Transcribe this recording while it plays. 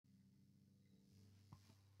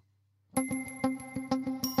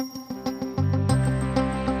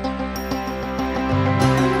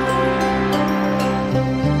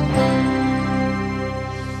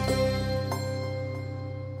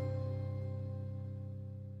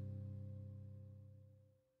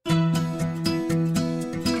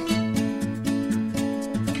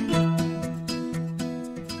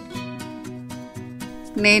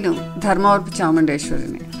నేను ధర్మవరపు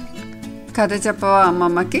చాముండేశ్వరిని. కథ చెప్పవా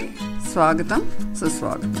అమ్మమ్మకి స్వాగతం,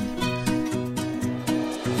 సుస్వాగతం.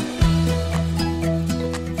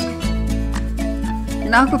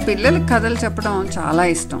 నాకు పిల్లలకి కథలు చెప్పడం చాలా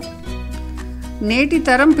ఇష్టం. నేటి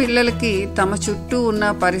తరం పిల్లలకి తమ చుట్టూ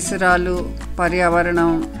ఉన్న పరిసరాలు,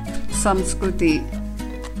 పర్యావరణం, సంస్కృతి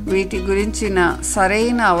వీటి గురించిన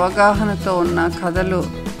సరైన అవగాహనతో ఉన్న కథలు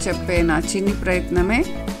చెప్పే నా చిన్ని ప్రయత్నమే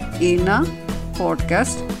ఈ నా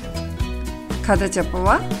పాడ్కాస్ట్ కథ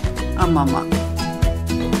చెప్పవా అమ్మమ్మ.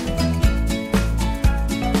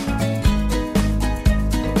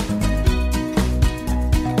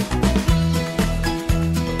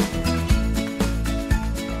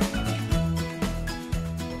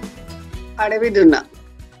 అడవి దున్న,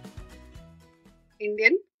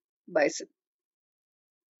 ఇండియన్ బైసన్.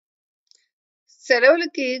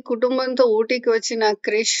 సెలవులకి కుటుంబంతో ఊటీకి వచ్చిన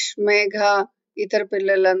క్రిష్, మేఘ, ఇతర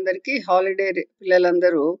పిల్లలందరికీ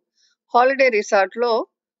పిల్లలందరూ హాలిడే రిసార్ట్లో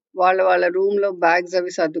వాళ్ళ రూమ్లో బ్యాగ్స్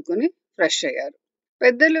అవి సర్దుకుని ఫ్రెష్ అయ్యారు.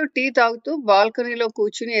 పెద్దలు టీ తాగుతూ బాల్కనీలో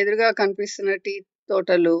కూర్చుని ఎదురుగా కనిపిస్తున్న టీ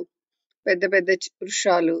తోటలు, పెద్ద పెద్ద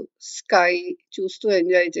వృక్షాలు, స్కై చూస్తూ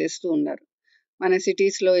ఎంజాయ్ చేస్తూ ఉన్నారు. మన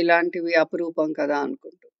సిటీస్లో ఇలాంటివి అపురూపం కదా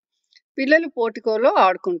అనుకుంటూ. పిల్లలు పోర్టికోలో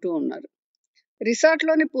ఆడుకుంటూ ఉన్నారు.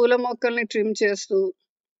 రిసార్ట్లోని పూల మొక్కల్ని ట్రిమ్ చేస్తూ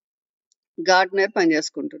గార్డెనర్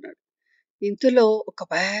పనిచేసుకుంటున్నాడు. ఇంతలో ఒక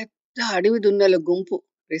పెద్ద అడవి దున్నల గుంపు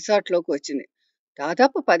రిసార్ట్లోకి వచ్చింది.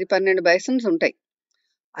 దాదాపు 10-12 బైసన్స్ ఉంటాయి.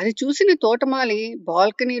 అది చూసిన తోటమాలి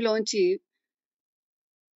బాల్కనీలోంచి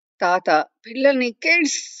తాత పిల్లల్ని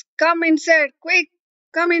 "kids come inside, quick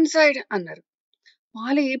come inside" అన్నారు.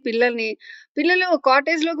 మాలి పిల్లలు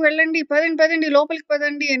కాటేజ్ లోకి వెళ్ళండి, పదండి లోపలికి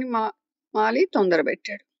పదండి అని మాలి తొందర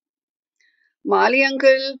పెట్టాడు. మాలి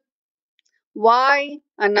అంకుల్, వాయ్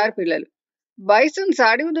అన్నారు పిల్లలు. బైసన్స్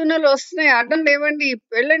అడవి దున్నలు వస్తున్నాయి, అడ్డం లేవండి,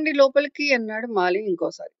 వెళ్ళండి లోపలికి అన్నాడు మాలి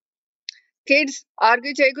ఇంకోసారి. కిడ్స్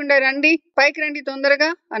ఆర్గ్యూ చేయకుండా రండి, పైకి రండి తొందరగా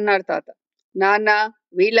అన్నాడు తాత. నాన్న,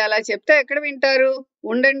 వీళ్ళు అలా చెప్తే ఎక్కడ వింటారు,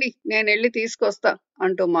 ఉండండి నేను వెళ్ళి తీసుకొస్తా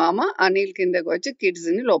అంటూ మామ అనిల్ కిందకు వచ్చి కిడ్స్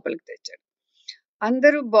ని లోపలికి తెచ్చాడు.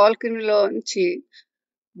 అందరూ బాల్కనీలోంచి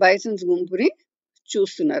బైసన్స్ గుంపుని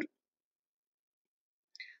చూస్తున్నారు.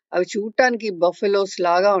 అవి చూడటానికి బఫెలోస్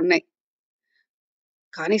లాగా ఉన్నాయి,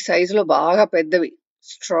 కానీ సైజులో బాగా పెద్దవి,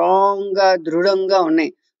 స్ట్రాంగ్ గా దృఢంగా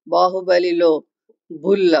ఉన్నాయి. బాహుబలిలో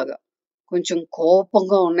బుల్ లాగా కొంచెం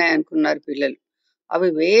కోపంగా ఉన్నాయి అనుకున్నారు పిల్లలు. అవి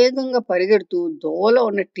వేగంగా పరిగెడుతూ దోల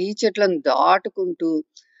ఉన్న టీ చెట్లను దాటుకుంటూ,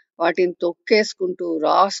 వాటిని తొక్కేసుకుంటూ,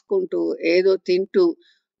 రాసుకుంటూ, ఏదో తింటూ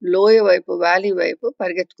లోయ వైపు, వ్యాలీ వైపు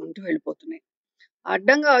పరిగెత్తుకుంటూ వెళ్ళిపోతున్నాయి.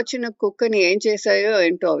 అడ్డంగా వచ్చిన కుక్కని ఏం చేశాయో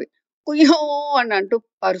ఏంటో అవి కుయ్యో అని అంటూ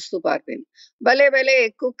అరుస్తూ పారిపోయింది. భలే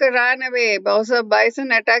కుక్క రానవే, బహుశా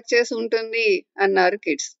బైసన్ అటాక్ చేసి ఉంటుంది అన్నారు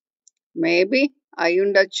కిడ్స్. మేబీ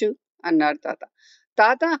అయ్యుండొచ్చు అన్నారు తాత.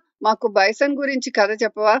 తాత, మాకు బైసన్ గురించి కథ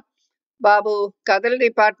చెప్పవా? బాబు, కథల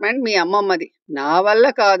డిపార్ట్మెంట్ మీ అమ్మమ్మది, నా వల్ల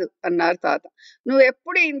కాదు అన్నారు తాత.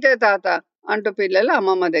 నువ్వెప్పుడు ఇంతే తాత అంటూ పిల్లలు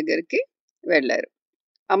అమ్మమ్మ దగ్గరికి వెళ్ళారు.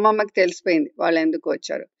 అమ్మమ్మకి తెలిసిపోయింది వాళ్ళు ఎందుకు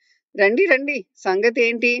వచ్చారు. రండి సంగతి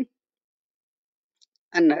ఏంటి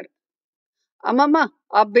అన్నారు. అమ్మమ్మ,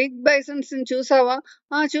 ఆ బిగ్ బైసన్స్ చూసావా?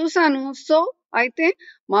 చూశాను. సో అయితే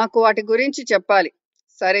మాకు వాటి గురించి చెప్పాలి.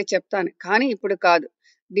 సరే చెప్తాను, కానీ ఇప్పుడు కాదు.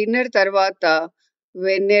 డిన్నర్ తర్వాత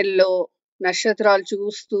వెన్నెల్లో నక్షత్రాలు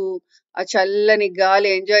చూస్తూ ఆ చల్లని గాలి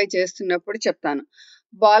ఎంజాయ్ చేస్తున్నప్పుడు చెప్తాను.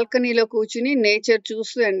 బాల్కనీలో కూర్చుని నేచర్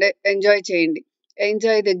చూస్తూ ఎంజాయ్ చేయండి.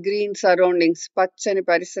 ఎంజాయ్ ద గ్రీన్ సరౌండింగ్స్, పచ్చని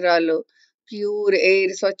పరిసరాలు, ప్యూర్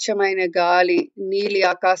ఎయిర్, స్వచ్ఛమైన గాలి, నీలి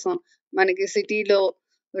ఆకాశం. మనకి సిటీలో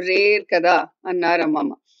రేర్ కదా అన్నారు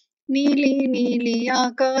అమ్మమ్మ. నీలి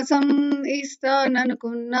ఆకాశం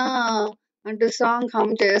ఇస్తాననుకున్నా అంటూ సాంగ్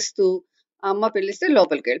హమ్ చేస్తూ అమ్మ పిలిస్తే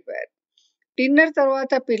లోపలికి వెళ్ళిపోయారు. డిన్నర్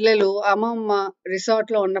తర్వాత పిల్లలు అమ్మమ్మ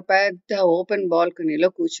రిసార్ట్లో ఉన్న పెద్ద ఓపెన్ బాల్కనీలో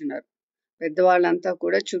కూర్చున్నారు. పెద్దవాళ్ళంతా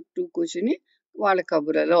కూడా చుట్టూ కూర్చుని వాళ్ళ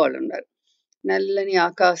కబుర్లలో వాళ్ళు ఉన్నారు. నల్లని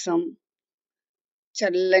ఆకాశం,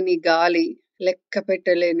 చల్లని గాలి, లెక్క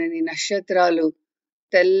పెట్టలేనని నక్షత్రాలు,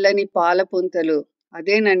 తెల్లని పాల పుంతలు,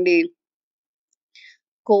 అదేనండి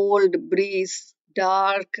cold breeze,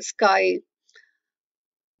 dark sky,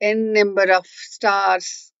 n number of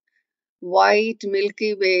stars, white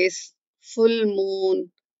milky ways, full moon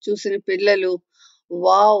చూసిన పిల్లలు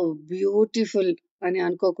వావ్ బ్యూటిఫుల్ అని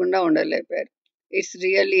అనుకోకుండా ఉండలేపారు. It's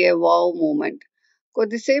really a wow moment.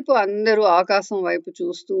 కొద్దిసేపు అందరూ ఆకాశం వైపు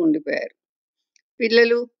చూస్తూ ఉండిపోయారు.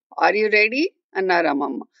 పిల్లలు, ఆర్ యు రెడీ అన్నారు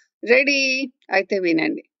అమ్మమ్మ. రెడీ, అయితే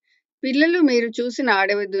వినండి. పిల్లలు, మీరు చూసిన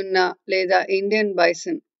అడవి దున్న లేదా ఇండియన్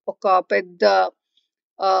బైసన్ ఒక పెద్ద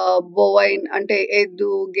బోవైన్ అంటే ఎద్దు,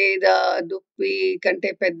 గేదె, దుప్పి కంటే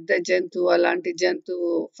పెద్ద జంతువు, అలాంటి జంతువు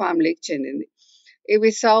ఫ్యామిలీకి చెందింది.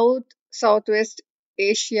 ఇవి సౌత్ వెస్ట్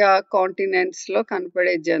ఏషియా కాంటినెంట్స్ లో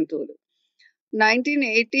కనపడే జంతువులు.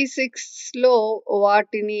 1986లో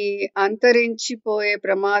వాటిని అంతరించిపోయే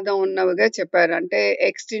ప్రమాదం ఉన్నవిగా చెప్పారు. అంటే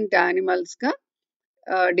ఎక్స్టింక్ట్ యానిమల్స్ గా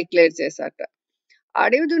డిక్లేర్ చేశారట.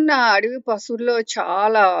 అడవి పశువుల్లో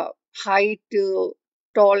చాలా హైట్,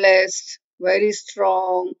 టాలెస్ట్, వెరీ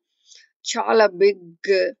స్ట్రాంగ్, చాలా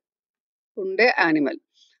బిగ్ ఉండే యానిమల్.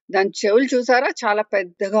 దాని చెవులు చూసారా చాలా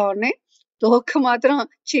పెద్దగా ఉన్నాయి, తోక మాత్రం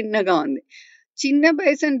చిన్నగా ఉంది. చిన్న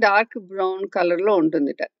బైసన్ డార్క్ బ్రౌన్ కలర్ లో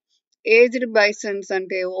ఉంటుందిట. ఏజ్డ్ బైసన్స్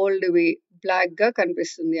అంటే ఓల్డ్వి బ్లాక్ గా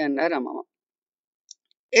కనిపిస్తుంది అన్నారు అమ్మమ్మ.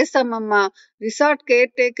 ఎస్ అమ్మమ్మ, రిసార్ట్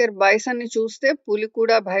కేర్ టేకర్ బైసన్ ని చూస్తే పులి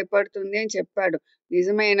కూడా భయపడుతుంది అని చెప్పాడు,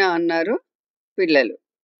 నిజమేనా అన్నారు పిల్లలు.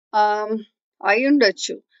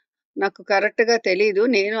 అయ్యుండొచ్చు, నాకు కరెక్ట్ గా తెలీదు,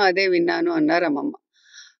 నేను అదే విన్నాను అన్నారు అమ్మమ్మ.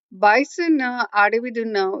 బైసన్ అడవి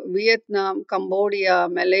దున్న Vietnam, Cambodia,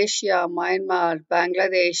 Malaysia, Myanmar,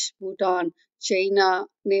 Bangladesh, Bhutan, China,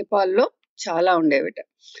 నేపాల్లో చాలా ఉండేవిట.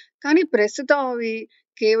 కానీ ప్రస్తుతం అవి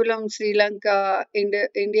కేవలం శ్రీలంక,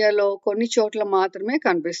 ఇండియాలో కొన్ని చోట్ల మాత్రమే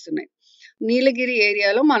కనిపిస్తున్నాయి. నీలగిరి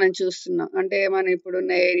ఏరియాలో మనం చూస్తున్నాం. అంటే మనం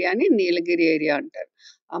ఇప్పుడున్న ఏరియాని నీలగిరి ఏరియా అంటారు.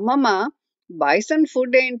 అమ్మమ్మ, బైసన్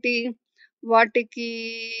ఫుడ్ ఏంటి? వాటికి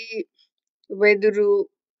వెదురు,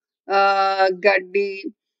 గడ్డి,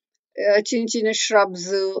 చిన్న చిన్న shrubs,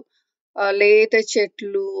 లేత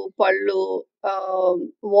చెట్లు, పళ్ళు,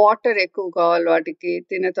 వాటర్ ఎక్కువ కావాలి వాటికి.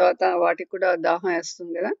 తిన్న తర్వాత వాటికి కూడా దాహం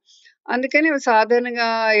వేస్తుంది కదా, అందుకని అవి సాధారణంగా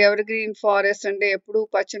ఎవర్ గ్రీన్ ఫారెస్ట్ అంటే ఎప్పుడు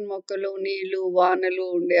పచ్చని మొక్కలు, నీళ్లు, వానలు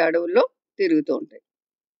ఉండే అడవుల్లో తిరుగుతూ ఉంటాయి.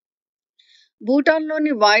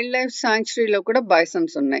 భూటాన్లోని వైల్డ్ లైఫ్ శాంక్చురీలో కూడా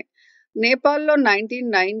బైసన్స్ ఉన్నాయి. నేపాల్లో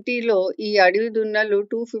 1990లో ఈ అడవి దున్నలు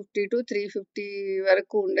 250 to 350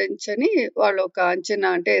 వరకు ఉండొచ్చని వాళ్ళు ఒక అంచనా,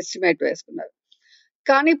 అంటే ఎస్టిమేట్ వేసుకున్నారు.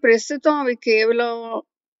 కానీ ప్రస్తుతం అవి కేవలం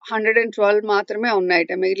 112 మాత్రమే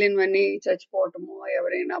ఉన్నాయట. మిగిలినవన్నీ చచ్చిపోవటము,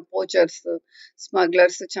 ఎవరైనా పోచర్స్,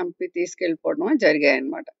 స్మగ్లర్స్ చంపి తీసుకెళ్ళిపోవడం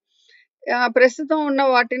జరిగాయన్నమాట. ప్రస్తుతం ఉన్న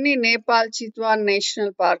వాటిని నేపాల్ చిత్వాన్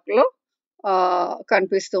నేషనల్ పార్క్ లో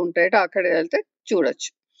కనిపిస్తూ ఉంటాయట. అక్కడ వెళ్తే చూడొచ్చు.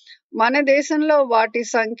 మన దేశంలో వాటి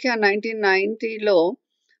సంఖ్య 1990లో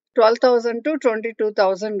 12,000 to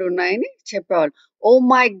 22,000 ఉన్నాయని చెప్పేవాళ్ళు. ఓ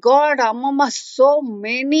మై గాడ్ అమ్మమ్మ, సో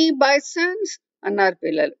మెనీ బైసన్స్ అన్నారు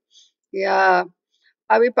పిల్లలు. యా,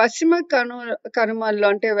 అవి పశ్చిమ కనుమల్లో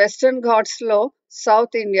అంటే వెస్టర్న్ ఘాట్స్ లో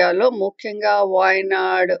సౌత్ ఇండియాలో ముఖ్యంగా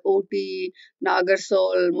వాయనాడ్, ఊటీ,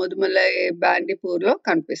 నాగర్సోల్, ముదుమలై, బాండిపూర్ లో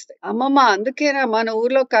కనిపిస్తాయి. అమ్మమ్మ, అందుకేనా మన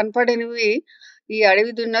ఊర్లో కనపడనివి ఈ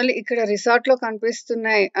అడవి దున్నలు ఇక్కడ రిసార్ట్ లో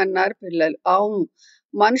కనిపిస్తున్నాయి అన్నారు పిల్లలు. అవును,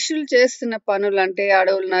 మనుషులు చేస్తున్న పనులు అంటే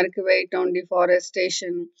అడవులు నరికివేయటం,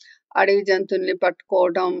 డిఫారెస్టేషన్, అడవి జంతువుల్ని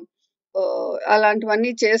పట్టుకోవడం,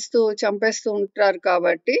 అలాంటివన్నీ చేస్తూ చంపేస్తూ ఉంటారు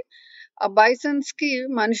కాబట్టి ఆ బైసన్స్ కి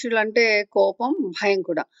మనుషులంటే కోపం, భయం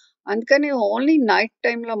కూడా. అందుకని ఓన్లీ నైట్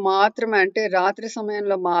టైంలో మాత్రమే, అంటే రాత్రి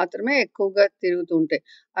సమయంలో మాత్రమే ఎక్కువగా తిరుగుతూ ఉంటాయి.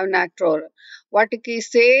 అవి నాక్ట్రోల్. వాటికి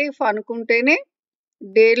సేఫ్ అనుకుంటేనే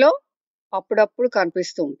డేలో అప్పుడప్పుడు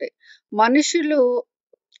కనిపిస్తూ ఉంటాయి. మనుషులు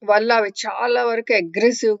వల్ల అవి చాలా వరకు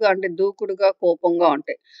అగ్రెసివ్గా, అంటే దూకుడుగా, కోపంగా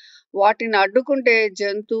ఉంటాయి. వాటిని అడ్డుకుంటే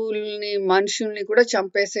జంతువుల్ని, మనుషుల్ని కూడా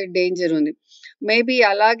చంపేసే డేంజర్ ఉంది. మేబీ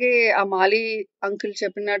అలాగే ఆ మాలి అంకుల్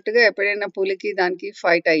చెప్పినట్టుగా ఎప్పుడైనా పులికి దానికి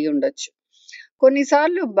ఫైట్ అయ్యి ఉండొచ్చు.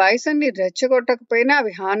 కొన్నిసార్లు బైసన్ని రెచ్చగొట్టకపోయినా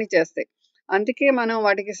అవి హాని చేస్తాయి. అందుకే మనం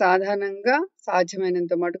వాటికి సాధారణంగా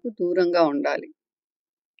సాధ్యమైనంత మటుకు దూరంగా ఉండాలి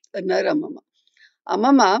అన్నారు అమ్మమ్మ.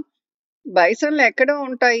 అమ్మమ్మ, బైసన్లు ఎక్కడ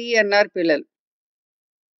ఉంటాయి అన్నారు పిల్లలు.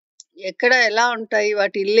 ఎక్కడ, ఎలా ఉంటాయి,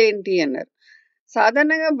 వాటి ఇల్లు ఏంటి అన్నారు.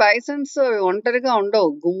 సాధారణంగా బైసన్స్ ఒంటరిగా ఉండవు,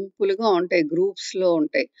 గుంపులుగా ఉంటాయి, గ్రూప్స్ లో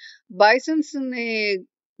ఉంటాయి. బైసన్స్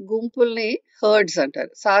గుంపుల్ని హర్డ్స్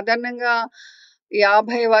అంటారు. సాధారణంగా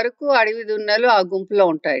 50 వరకు అడవి దున్నలు ఆ గుంపులో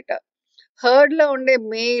ఉంటాయట. హర్డ్ లో ఉండే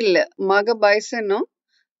మేల్ మగ బైసన్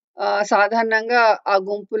సాధారణంగా ఆ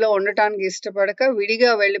గుంపులో ఉండటానికి ఇష్టపడక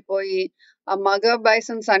విడిగా వెళ్ళిపోయి ఆ మగ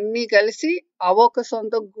బైసన్స్ అన్నీ కలిసి అవొక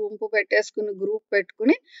సొంత గుంపు పెట్టేసుకుని, గ్రూప్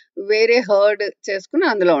పెట్టుకుని వేరే హర్డ్ చేసుకుని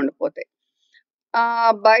అందులో ఉండిపోతాయి. ఆ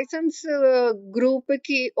బైసన్స్ గ్రూప్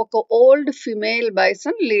కి ఒక ఓల్డ్ ఫిమేల్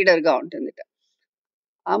బైసన్ లీడర్ గా ఉంటుంది.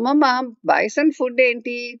 అమ్మమ్మ, బైసన్ ఫుడ్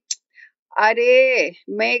ఏంటి? అరే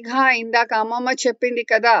మేఘ, ఇందాక అమ్మమ్మ చెప్పింది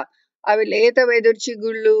కదా, అవి లేత వెదురు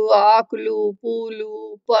చిగుళ్ళు, ఆకులు, పూలు,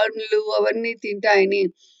 పండ్లు అవన్నీ తింటాయని.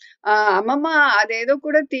 అమ్మమ్మ, అదేదో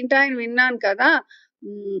కూడా తింటాయని విన్నాను కదా.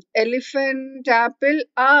 ఎలిఫెంట్, యాపిల్,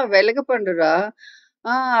 వెలగపండురా,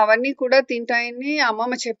 అవన్నీ కూడా తింటాయని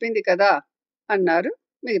అమ్మమ్మ చెప్పింది కదా అన్నారు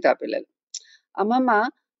మిగతా పిల్లలు. అమ్మమ్మ,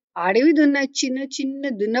 అడవి దున్న చిన్న చిన్న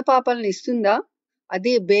దున్న పాపల్ని ఇస్తుందా?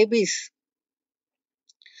 అదే బేబీస్.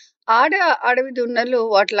 ఆడ అడవి దున్నలు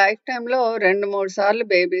వాటి లైఫ్ టైమ్‌లో 2, 3 సార్లు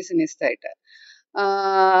బేబీస్‌ని ఇస్తాయట.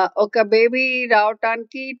 ఒక బేబీ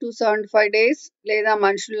రావటానికి 275 డేస్ లేదా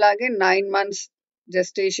మనుషుల్లాగే 9 మంత్స్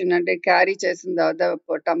జెస్టేషన్ అంటే క్యారీ చేసిన తర్వాత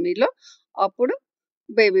టమ్మీలో అప్పుడు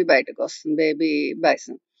బేబీ బయటకొస్తుంది. Baby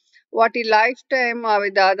bison. వాటి లైఫ్ టైమ్ అవి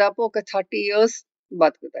దాదాపు ఒక 30 ఇయర్స్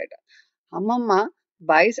బతుకుతాయట. అమ్మమ్మ!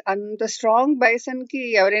 అంత స్ట్రాంగ్ బైసన్‌కి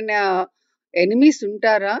ఎవరైనా ఎనిమీస్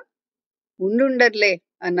ఉంటారా? ఉండుండరులే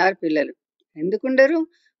అన్నారు పిల్లలు. ఎందుకుండరు?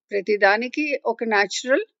 ప్రతిదానికి ఒక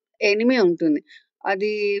న్యాచురల్ ఎనిమీ ఉంటుంది.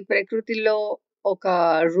 అది ప్రకృతిలో ఒక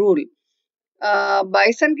రూల్.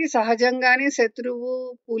 బైసన్‌కి సహజంగానే శత్రువు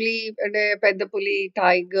పులి అంటే పెద్ద పులి,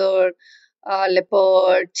 టైగర్,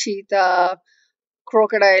 లెపర్డ్, చీతా,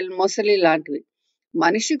 క్రోకడైల్, మొసలి లాంటివి.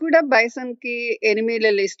 మనిషి కూడా బైసన్‌కి ఎనిమీల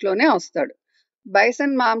లిస్ట్‌లోనే వస్తాడు.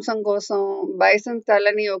 బైసన్ మాంసం కోసం బైసన్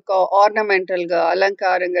తలని ఒక ఆర్నమెంటల్‌గా,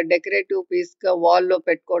 అలంకారంగా, డెకరేటివ్ పీస్‌గా వాల్‌లో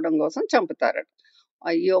పెట్టుకోవడం కోసం చంపుతారట.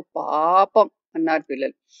 అయ్యో పాపం! అన్నారు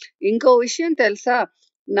పిల్లలు. ఇంకో విషయం తెలుసా?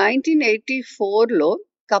 1984లో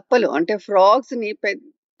కప్పలు అంటే ఫ్రాగ్స్‌ని పెద్ద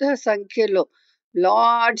సంఖ్యలో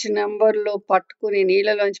లార్జ్ నంబర్‌లో పట్టుకుని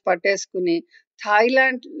నీళ్ళలోంచి పట్టేసుకుని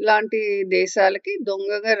థాయిలాండ్ లాంటి దేశాలకి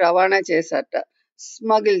దొంగగా రవాణా చేశారట.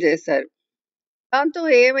 స్మగిల్ చేశారు. దాంతో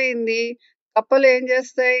ఏమైంది? కప్పలు ఏం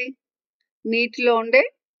చేస్తాయి? నీటిలో ఉండే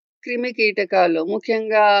క్రిమి కీటకాలు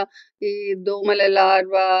ముఖ్యంగా ఈ దోమల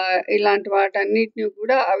లార్వా ఇలాంటి వాటన్నిటిని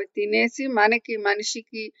కూడా అవి తినేసి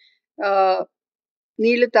మనిషికి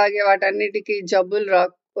నీళ్లు తాగే వాటన్నిటికీ జబ్బులు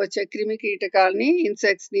వచ్చే క్రిమి కీటకాలని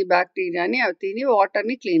ఇన్సెక్ట్స్ని బ్యాక్టీరియాని అవి తిని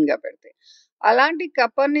వాటర్ని క్లీన్గా పెడతాయి. అలాంటి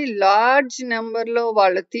కప్పల్ని లార్జ్ నెంబర్లో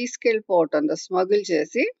వాళ్ళు తీసుకెళ్ళిపోవటంతో స్మగుల్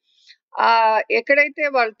చేసి ఎక్కడైతే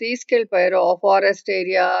వాళ్ళు తీసుకెళ్ళిపోయారో ఫారెస్ట్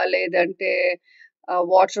ఏరియా లేదంటే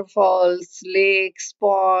వాటర్ ఫాల్స్, లేక్స్,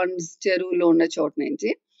 పాండ్స్, చెరువులు ఉన్న చోటు నుంచి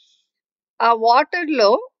ఆ వాటర్లో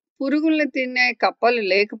పురుగుల్ని తినే కప్పలు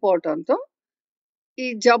లేకపోవటంతో ఈ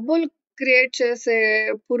జబ్బులు క్రియేట్ చేసే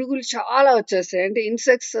పురుగులు చాలా వచ్చేసాయి. అంటే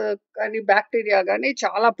ఇన్సెక్ట్స్ కానీ బ్యాక్టీరియా కానీ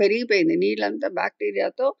చాలా పెరిగిపోయింది. నీళ్ళంతా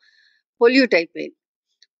బ్యాక్టీరియాతో పొల్యూట్ అయిపోయింది.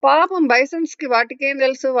 పాపం బైసన్స్‌కి వాటికేం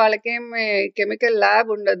తెలుసు? వాళ్ళకేం కెమికల్ ల్యాబ్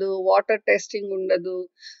ఉండదు. వాటర్ టెస్టింగ్ ఉండదు.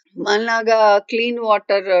 మనలాగా క్లీన్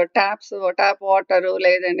వాటర్ ట్యాప్ వాటర్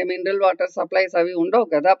లేదంటే మినరల్ వాటర్ సప్లైస్ అవి ఉండవు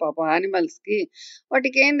కదా పాపం యానిమల్స్‌కి.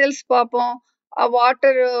 వాటికేం తెలుసు పాపం? ఆ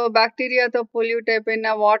వాటర్ బ్యాక్టీరియాతో పొల్యూట్ అయిపోయిన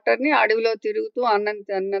వాటర్‌ని అడవిలో తిరుగుతూ అన్నం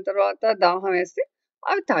తిన్న తర్వాత దాహం వేస్తే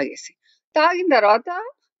అవి తాగేసాయి. తాగిన తర్వాత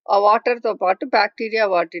ఆ వాటర్‌తో పాటు బ్యాక్టీరియా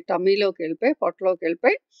వాటి టమ్మీలోకెళ్ళిపోయి,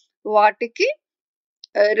 పొట్టలోకెళ్ళిపోయి వాటికి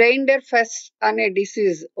రెయిన్‌డర్ ఫెస్ట్ అనే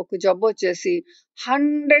డిసీజ్ ఒక జబ్బొచ్చేసి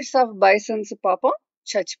హండ్రెడ్స్ ఆఫ్ బైసన్స్ పాపం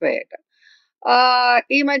చచ్చిపోయాయట.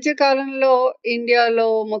 ఈ మధ్య కాలంలో ఇండియాలో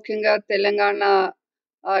ముఖ్యంగా తెలంగాణ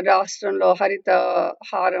రాష్ట్రంలో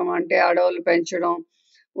హరితహారం అంటే అడవులు పెంచడం,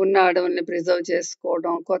 ఉన్న అడవుల్ని ప్రిజర్వ్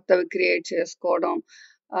చేసుకోవడం, కొత్తవి క్రియేట్ చేసుకోవడం,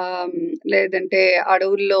 లేదంటే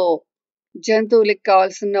అడవుల్లో జంతువులకి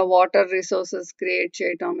కావాల్సిన వాటర్ రిసోర్సెస్ క్రియేట్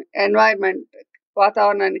చేయటం, ఎన్వైర్న్మెంట్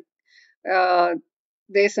వాతావరణాన్ని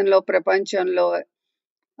దేశంలో ప్రపంచంలో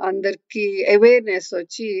అందరికీ అవేర్నెస్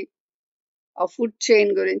వచ్చి ఆ ఫుడ్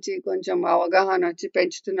చైన్ గురించి కొంచెం అవగాహన వచ్చి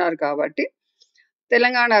పెంచుతున్నారు కాబట్టి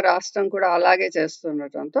తెలంగాణ రాష్ట్రం కూడా అలాగే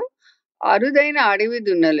చేస్తుండటంతో అరుదైన అడవి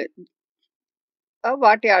దున్నలు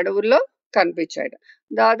వాటి అడవుల్లో కనిపించాడు.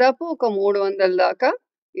 దాదాపు ఒక 300 దాకా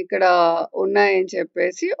ఇక్కడ ఉన్నాయని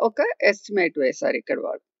చెప్పేసి ఒక ఎస్టిమేట్ వేశారు ఇక్కడ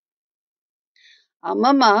వాళ్ళు.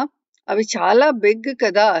 అమ్మమ్మ అవి చాలా బిగ్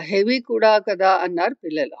కదా! హెవీ కూడా కదా! అన్నారు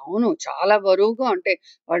పిల్లలు. అవును. చాలా బరువుగా ఉంటాయి.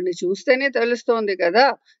 వాటిని చూస్తేనే తెలుస్తోంది కదా!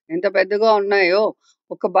 ఎంత పెద్దగా ఉన్నాయో.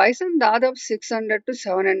 ఒక బైసన్ దాదాపు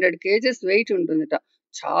 600-700 కేజెస్ వెయిట్ ఉంటుందట.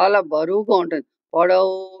 చాలా బరువుగా ఉంటుంది.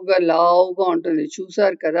 పొడవుగా, లావుగా ఉంటుంది.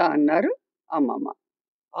 చూసారు కదా! అన్నారు అమ్మమ్మ.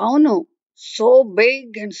 అవును. So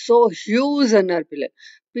big and so huge అన్నారు పిల్లలు.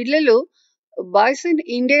 పిల్లలు bison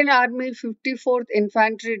Indian army 54th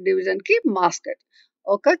infantry డివిజన్‌కి మాస్టర్.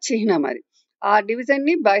 ఒక చిహ్నం అది. ఆ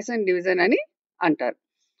డివిజన్‌ని బైసన్ డివిజన్ అని అంటారు.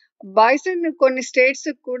 బైసన్ కొన్ని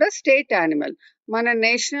స్టేట్స్‌కి కూడా స్టేట్ యానిమల్. మన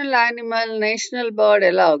నేషనల్ యానిమల్, నేషనల్ బర్డ్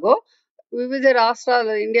ఎలాగో వివిధ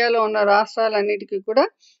రాష్ట్రాలు ఇండియాలో ఉన్న రాష్ట్రాలన్నిటికీ కూడా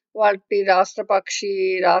వాటి రాష్ట్ర పక్షి,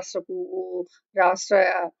 రాష్ట్ర పువ్వు, రాష్ట్ర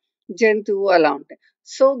జంతువు అలా ఉంటాయి.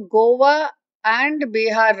 సో గోవా అండ్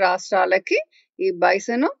బీహార్ రాష్ట్రాలకి ఈ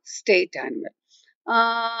బైసన్ స్టేట్ యానిమల్.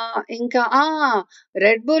 ఇంకా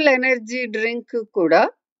రెడ్ బుల్ ఎనర్జీ డ్రింక్ కూడా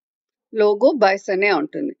లోగో బైసనే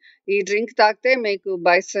ఉంటుంది. ఈ డ్రింక్ తాగితే మీకు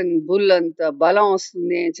బైసన్ బుల్ అంత బలం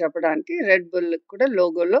వస్తుంది అని చెప్పడానికి రెడ్ బుల్ కూడా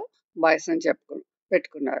లోగోలో బైసన్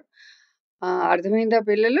పెట్టుకున్నారు. అర్థమైందా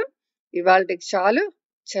పిల్లలు? ఇవాల్టికి చాలు.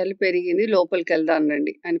 చలి పెరిగింది లోపలికి వెళ్దాం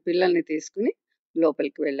రండి అని పిల్లల్ని తీసుకుని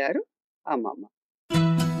లోపలికి వెళ్ళారు అమ్మమ్మ.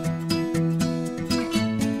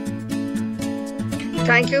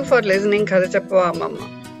 థ్యాంక్ యూ ఫర్ లిజనింగ్ కథ చెప్పవా అమ్మమ్మ.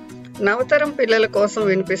 నవతరం పిల్లల కోసం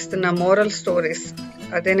వినిపిస్తున్న మోరల్ స్టోరీస్,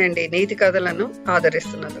 అదేనండి నీతి కథలను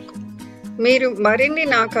ఆదరిస్తున్నందుకు. మీరు మరిన్ని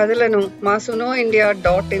నా కథలను మా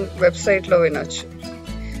sunoindia.in వెబ్సైట్లో వినొచ్చు.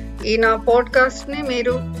 ఈ నా పాడ్కాస్ట్ని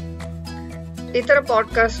మీరు ఇతర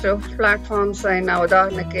పాడ్కాస్ట్ ప్లాట్ఫామ్స్ అయిన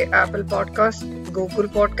ఉదాహరణకి Apple podcast, Google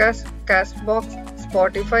podcast, Castbox,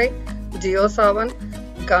 Spotify, Jio Saavn,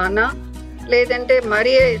 Gaana లేదంటే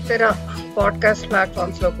మరీ ఇతర పాడ్కాస్ట్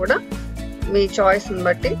ప్లాట్ఫామ్స్లో కూడా మీ చాయిస్ని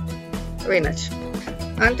బట్టి వినొచ్చు.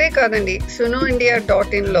 అంతేకాదండి,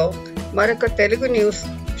 sunoindia.inలో మరొక తెలుగు న్యూస్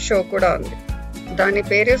షో కూడా ఉంది. దాని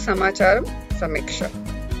పేరు సమాచారం సమీక్ష.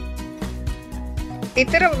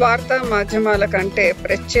 ఇతర వార్తా మాధ్యమాల కంటే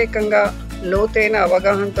ప్రత్యేకంగా లోతైన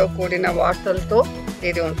అవగాహనతో కూడిన వార్తలతో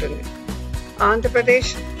ఇది ఉంటుంది.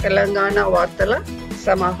 ఆంధ్రప్రదేశ్, తెలంగాణ వార్తల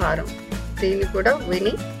సమాహారం. దీన్ని కూడా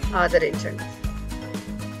విని ఆదరించండి.